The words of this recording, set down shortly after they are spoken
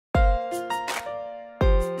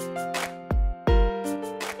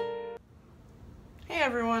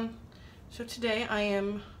everyone. So today I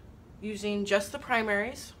am using just the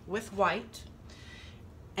primaries with white,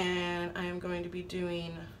 and I am going to be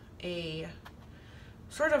doing a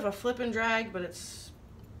sort of a flip and drag, but it's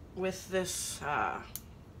with this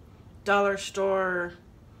dollar store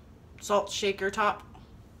salt shaker top.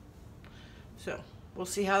 So we'll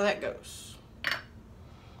see how that goes.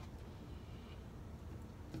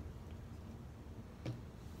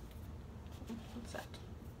 What's that?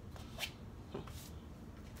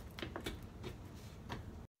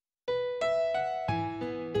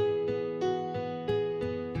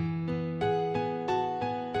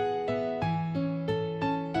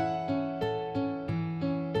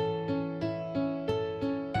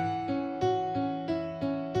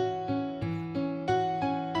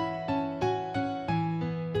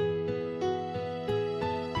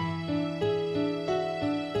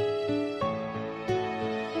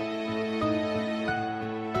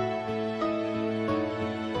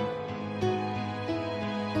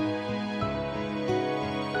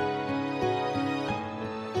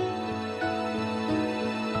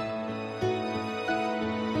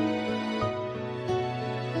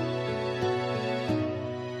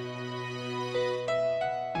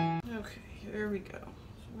 There we go. So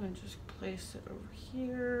I'm going to just place it over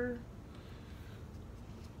here.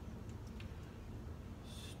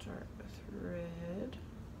 Start with red.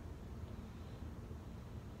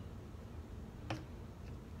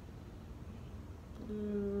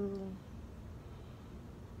 Blue.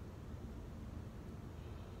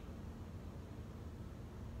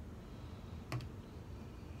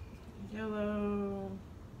 Yellow.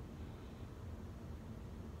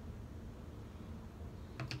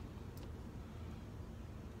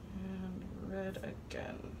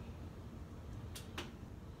 Again.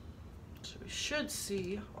 So we should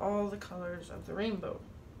see all the colors of the rainbow.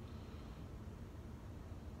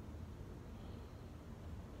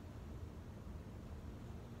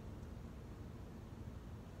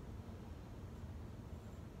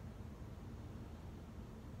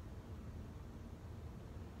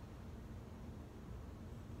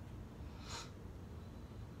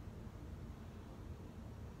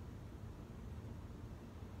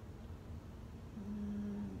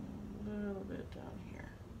 Down here.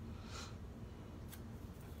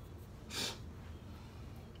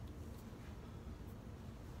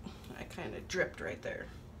 I kind of dripped right there,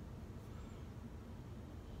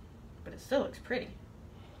 but it still looks pretty.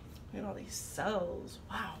 Look at all these cells.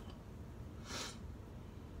 Wow.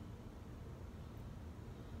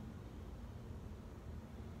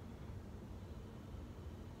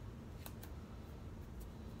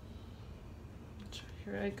 So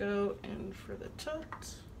here I go in for the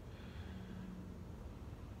tut.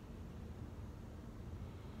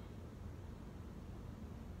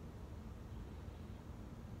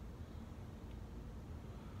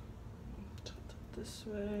 This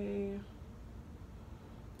way.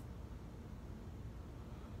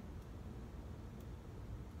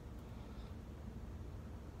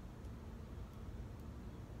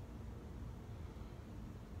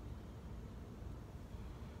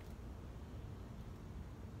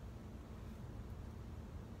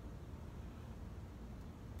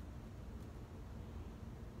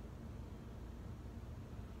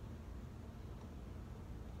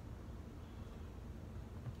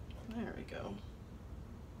 There we go.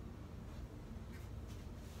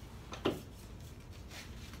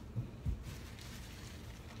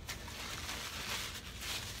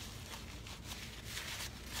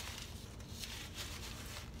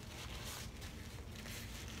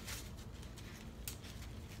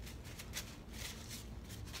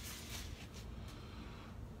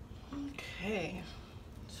 Okay,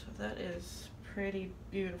 so that is pretty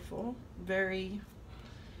beautiful, very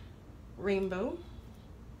rainbow.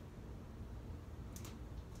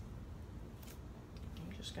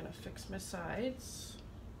 I'm just gonna fix my sides.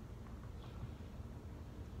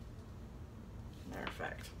 Matter of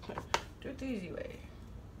fact, do it the easy way.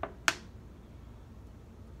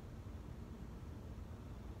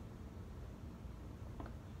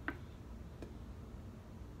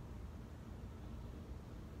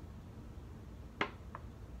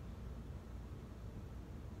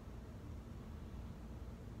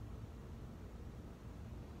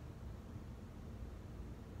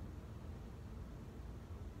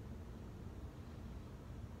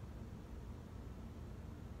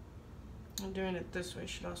 And doing it this way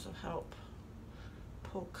should also help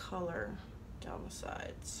pull color down the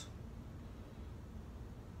sides.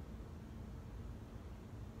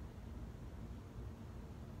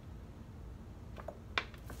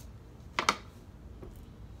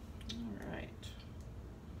 All right,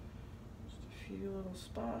 just a few little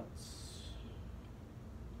spots.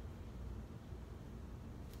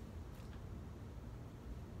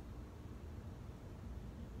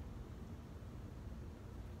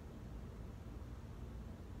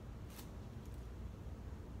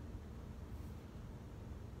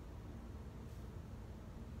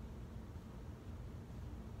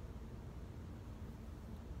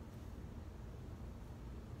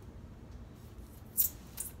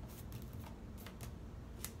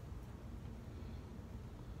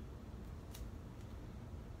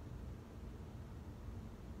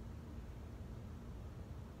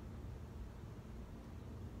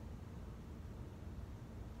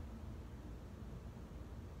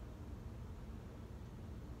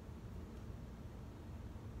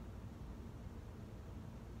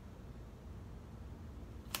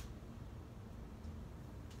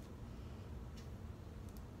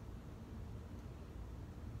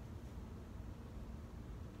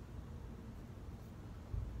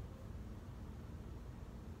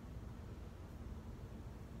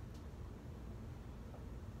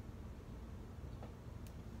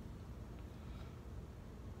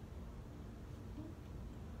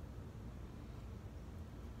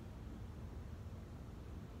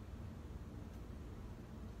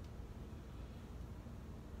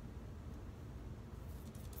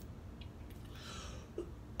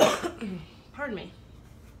 Pardon me.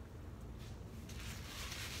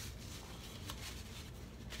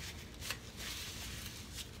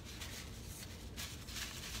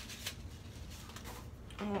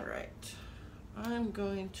 All right, I'm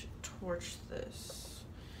going to torch this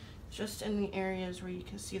just in the areas where you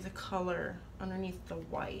can see the color underneath the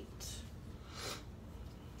white.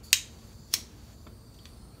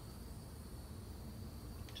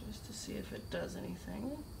 Just to see if it does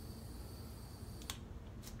anything.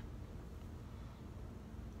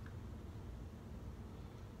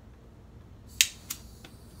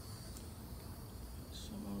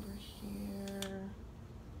 Some over here.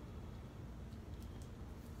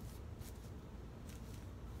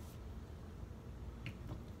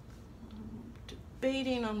 I'm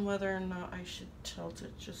debating on whether or not I should tilt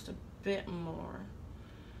it just a bit more,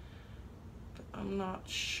 but I'm not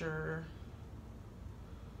sure.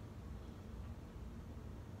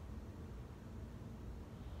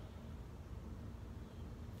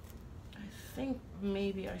 I think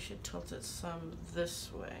maybe I should tilt it some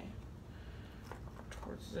this way,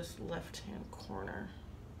 towards this left-hand corner.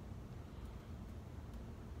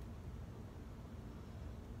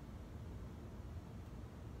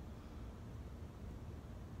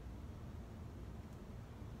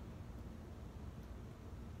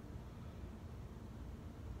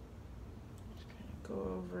 Just kind of go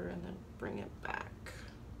over and then bring it back.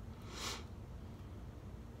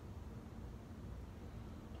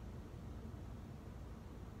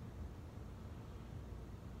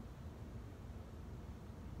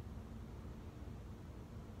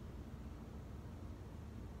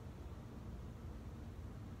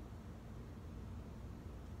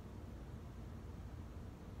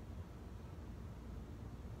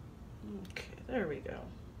 Okay, there we go.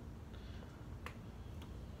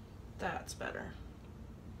 That's better.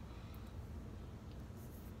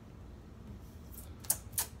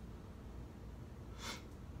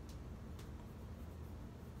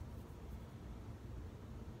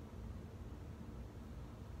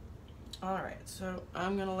 All right, so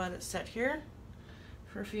I'm gonna let it set here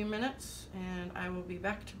for a few minutes and I will be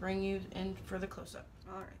back to bring you in for the close-up.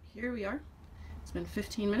 All right, here we are. It's been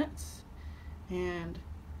 15 minutes and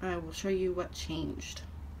I will show you what changed.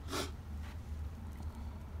 So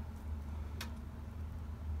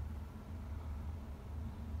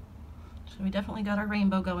we definitely got our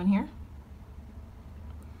rainbow going here.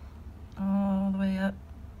 All the way up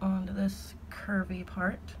onto this curvy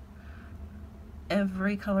part.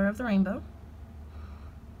 Every color of the rainbow.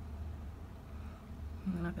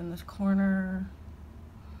 And then up in this corner.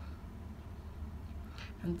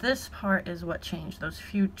 And this part is what changed, those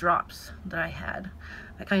few drops that I had.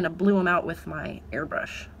 I kind of blew them out with my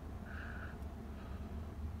airbrush.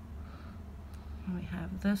 And we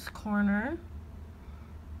have this corner.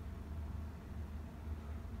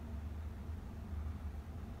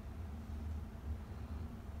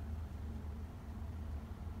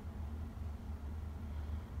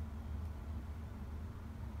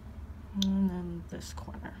 And then this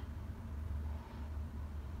corner.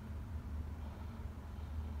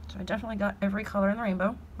 So I definitely got every color in the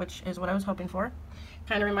rainbow, which is what I was hoping for.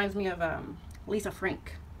 Kind of reminds me of Lisa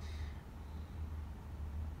Frank.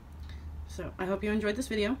 So I hope you enjoyed this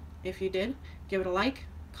video. If you did, give it a like,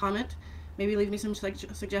 comment, maybe leave me some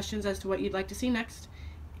suggestions as to what you'd like to see next.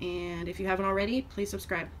 And if you haven't already, please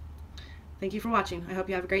subscribe. Thank you for watching. I hope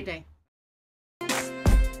you have a great day.